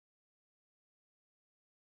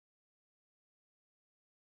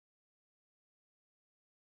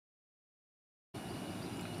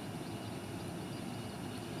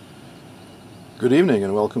Good evening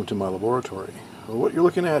and welcome to my laboratory. Well, what you're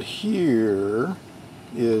looking at here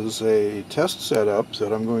is a test setup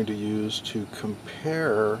that I'm going to use to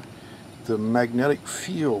compare the magnetic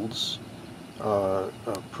fields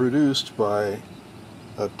produced by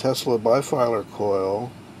a Tesla Bifilar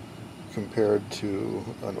coil compared to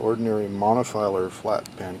an ordinary Monofilar flat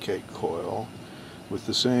pancake coil with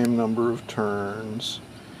the same number of turns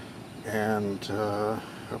and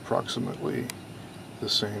approximately the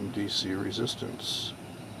same DC resistance.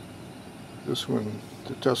 This one,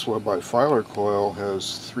 the Tesla Bifilar coil,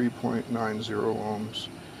 has 3.90 ohms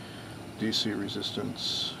DC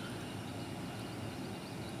resistance.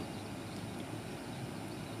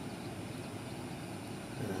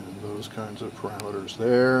 And those kinds of parameters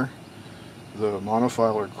there. The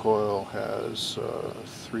Monofilar coil has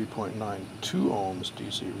 3.92 ohms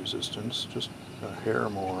DC resistance, just a hair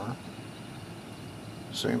more.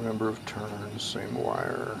 Same number of turns, same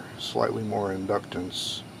wire, slightly more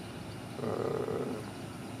inductance. 59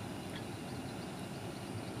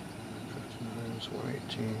 is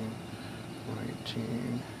 118,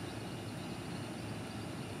 118.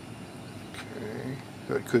 Okay,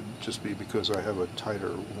 that could just be because I have a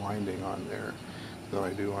tighter winding on there than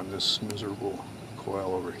I do on this miserable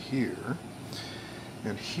coil over here.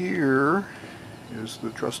 And here is the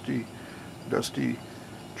trusty, dusty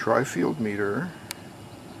TriField meter.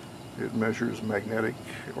 It measures magnetic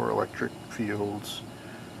or electric fields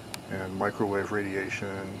and microwave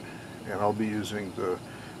radiation, and I'll be using the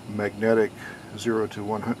magnetic 0 to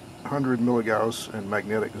 100 milligauss and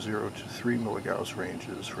magnetic 0 to 3 milligauss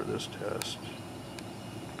ranges for this test.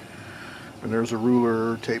 And there's a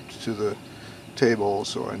ruler taped to the table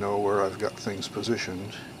so I know where I've got things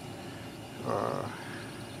positioned.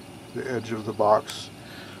 The edge of the box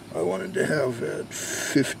I wanted to have at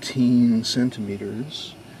 15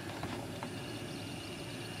 centimeters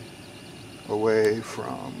away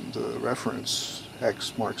from the reference.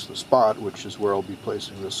 X marks the spot, which is where I'll be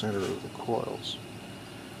placing the center of the coils.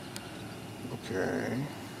 Okay.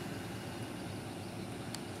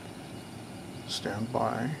 Stand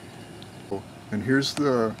by. And here's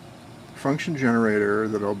the function generator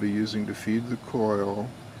that I'll be using to feed the coil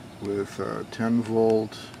with a 10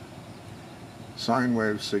 volt sine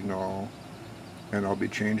wave signal, and I'll be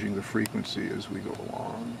changing the frequency as we go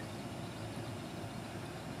along.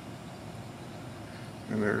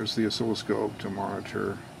 And there's the oscilloscope to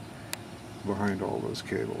monitor behind all those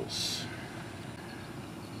cables.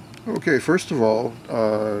 Okay, first of all,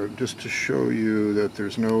 just to show you that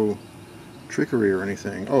there's no trickery or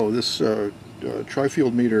anything. Oh, this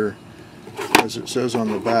TriField meter, as it says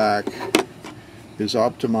on the back, is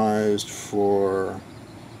optimized for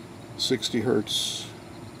 60 Hertz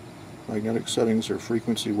magnetic settings, or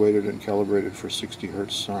frequency weighted and calibrated for 60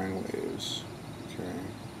 Hertz sine waves. Okay.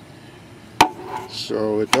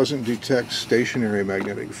 So it doesn't detect stationary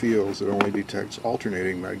magnetic fields, it only detects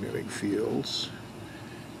alternating magnetic fields.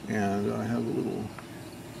 And I have a little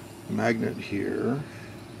magnet here,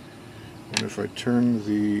 and if I turn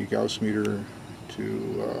the Gauss meter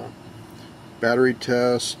to battery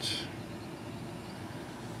test,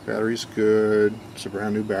 battery's good, it's a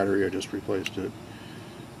brand new battery, I just replaced it.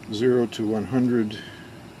 0 to 100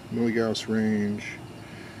 milligauss range,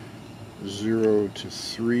 0 to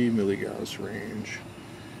 3 milligauss range,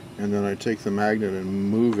 and then I take the magnet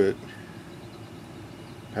and move it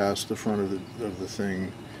past the front of the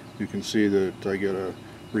thing. You can see that I get a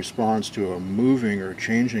response to a moving or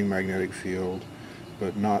changing magnetic field,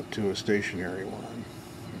 but not to a stationary one.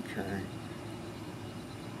 Okay.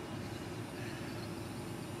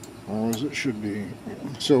 All as it should be.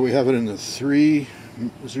 So we have it in the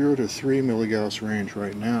 0 to 3 milligauss range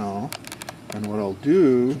right now. And what I'll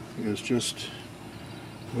do is just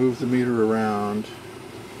move the meter around,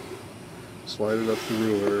 slide it up the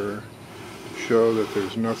ruler, show that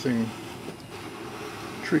there's nothing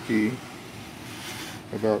tricky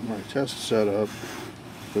about my test setup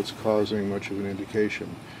that's causing much of an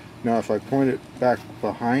indication. Now if I point it back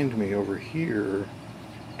behind me over here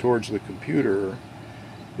towards the computer,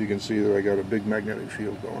 you can see that I got a big magnetic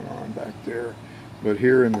field going on back there. But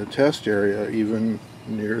here in the test area, even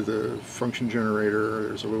near the function generator,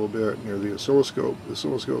 there's a little bit. Near the oscilloscope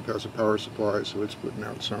has a power supply, so it's putting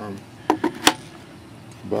out some.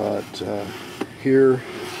 But here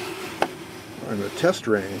in the test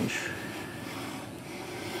range,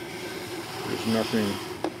 there's nothing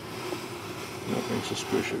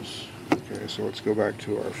suspicious. Okay, so let's go back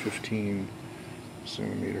to our 15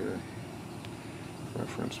 centimeter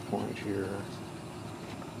reference point here.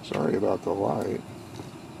 Sorry about the light.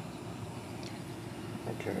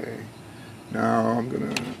 Okay, now I'm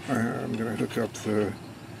gonna hook up the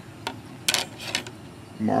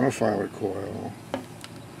monofilar coil.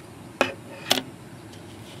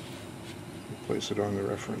 Place it on the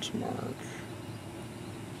reference mark.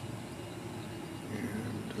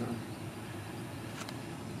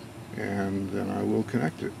 And then I will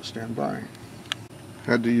connect it. Stand by.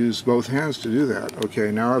 Had to use both hands to do that.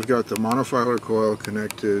 Okay, now I've got the monofilar coil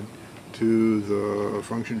connected to the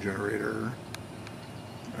function generator,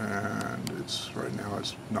 and right now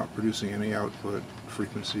it's not producing any output.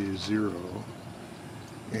 Frequency is 0.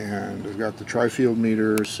 And I've got the TriField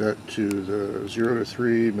meter set to the 0 to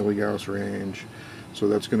 3 milligauss range, so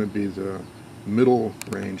that's going to be the middle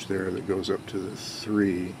range there that goes up to the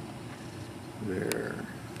 3 there.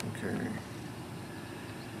 Okay,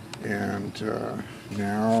 and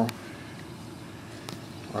now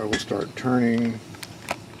I will start turning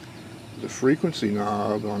the frequency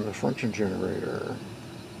knob on the function generator.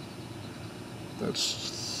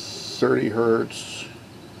 That's 30 hertz,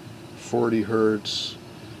 40 hertz,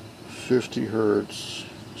 50 hertz,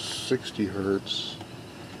 60 hertz.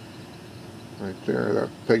 Right there, that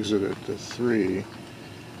pegs it at the 3.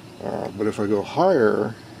 But if I go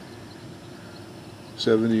higher,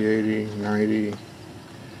 70, 80, 90,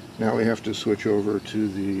 now we have to switch over to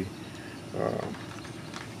the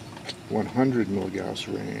 100 milligauss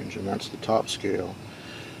range, and that's the top scale.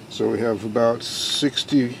 So we have about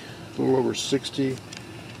 60, a little over 60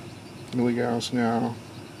 milligauss now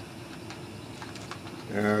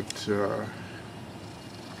at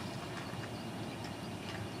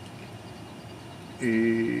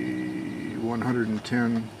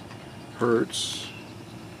 110 hertz.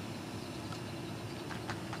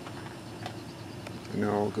 And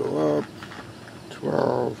now I'll go up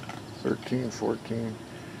 12, 13, 14.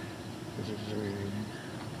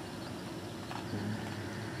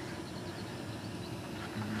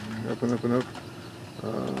 Up and up and up.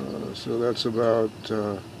 So that's about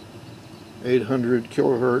 800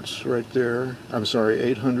 kilohertz right there. I'm sorry,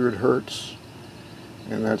 800 hertz.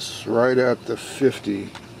 And that's right at the 50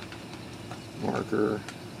 marker,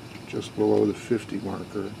 just below the 50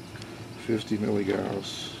 marker, 50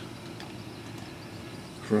 milligauss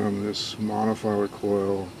from this monofilar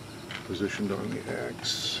coil positioned on the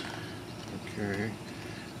X. Okay,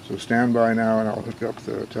 so stand by now and I'll hook up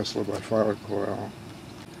the Tesla Bifilar coil.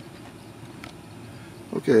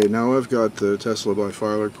 Okay, now I've got the Tesla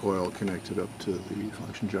Bifilar coil connected up to the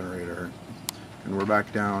function generator, and we're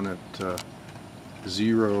back down at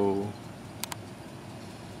 0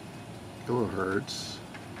 kilohertz,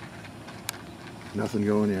 nothing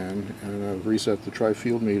going in, and I've reset the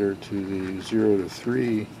TriField meter to the 0 to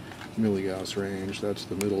 3 milligauss range. That's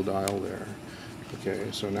the middle dial there.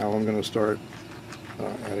 Okay, so now I'm going to start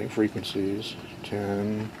adding frequencies: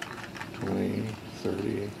 10, 20,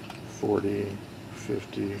 30, 40,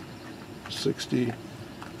 50, 60,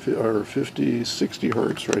 or 50, 60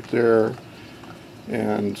 hertz right there,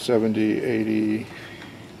 and 70, 80,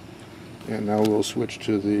 and now we'll switch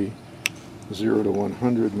to the 0 to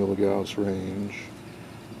 100 milligauss range,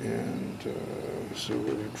 and so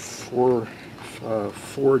we're at 4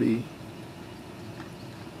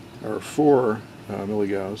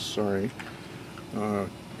 milligauss, sorry,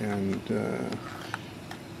 and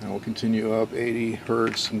we'll continue up 80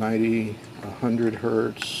 hertz, 90, 100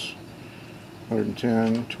 hertz,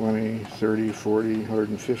 110, 20, 30, 40,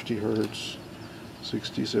 150 hertz,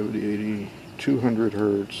 60, 70, 80, 200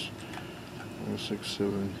 hertz, 6,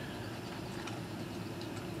 7,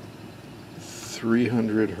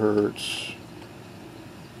 300 hertz,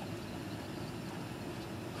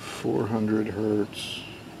 400 hertz,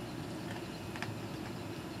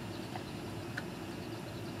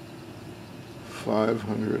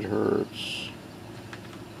 500 hertz,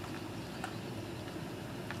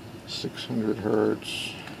 600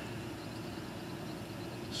 hertz,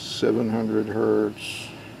 700 hertz,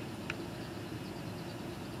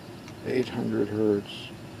 800 hertz,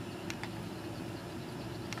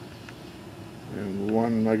 and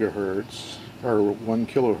 1 megahertz, or 1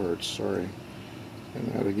 kilohertz, sorry. And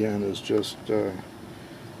that again is just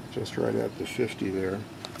right at the 50 there.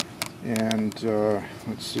 And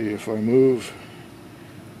let's see, if I move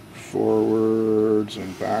forwards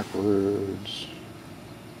and backwards,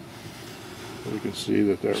 we can see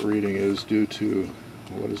that that reading is due to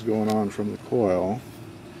what is going on from the coil.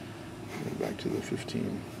 Back to the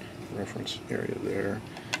 15 reference area there.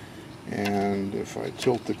 And if I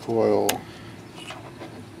tilt the coil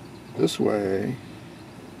this way,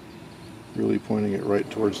 really pointing it right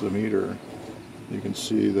towards the meter, you can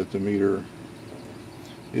see that the meter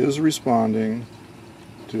is responding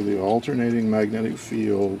to the alternating magnetic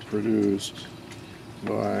field produced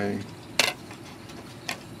by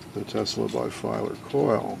the Tesla Bifilar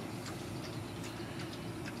coil.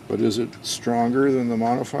 But is it stronger than the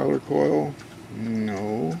Monofilar coil?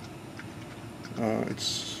 No.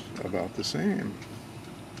 It's about the same.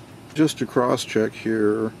 Just to cross-check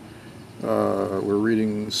here, we're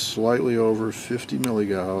reading slightly over 50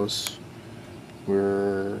 milligauss.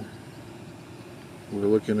 We're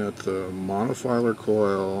looking at the Monofilar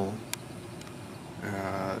coil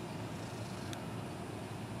at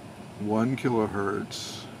 1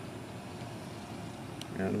 kilohertz,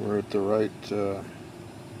 and we're at the right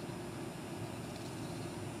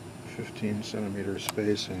 15 centimeter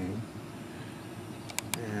spacing.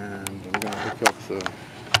 And I'm going to hook up the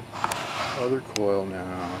other coil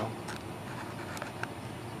now.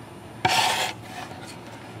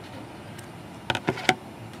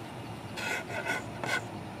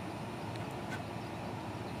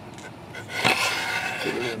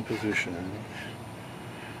 Put it in position.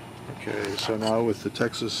 Okay, so now with the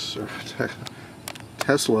Tesla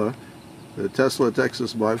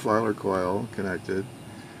Texas Bifilar coil connected,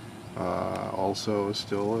 also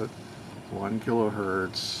still at 1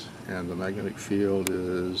 kilohertz, and the magnetic field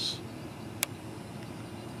is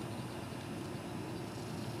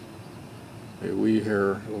a wee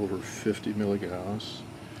hair over 50 milligauss,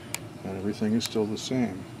 and everything is still the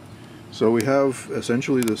same. So we have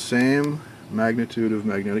essentially the same magnitude of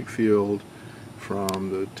magnetic field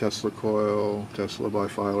from the Tesla coil, Tesla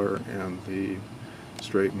Bifilar, and the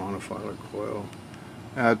straight Monofilar coil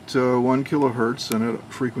at 1 kilohertz, and at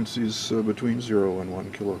frequencies between 0 and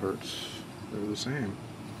 1 kilohertz. They're the same.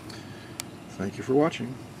 Thank you for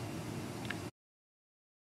watching.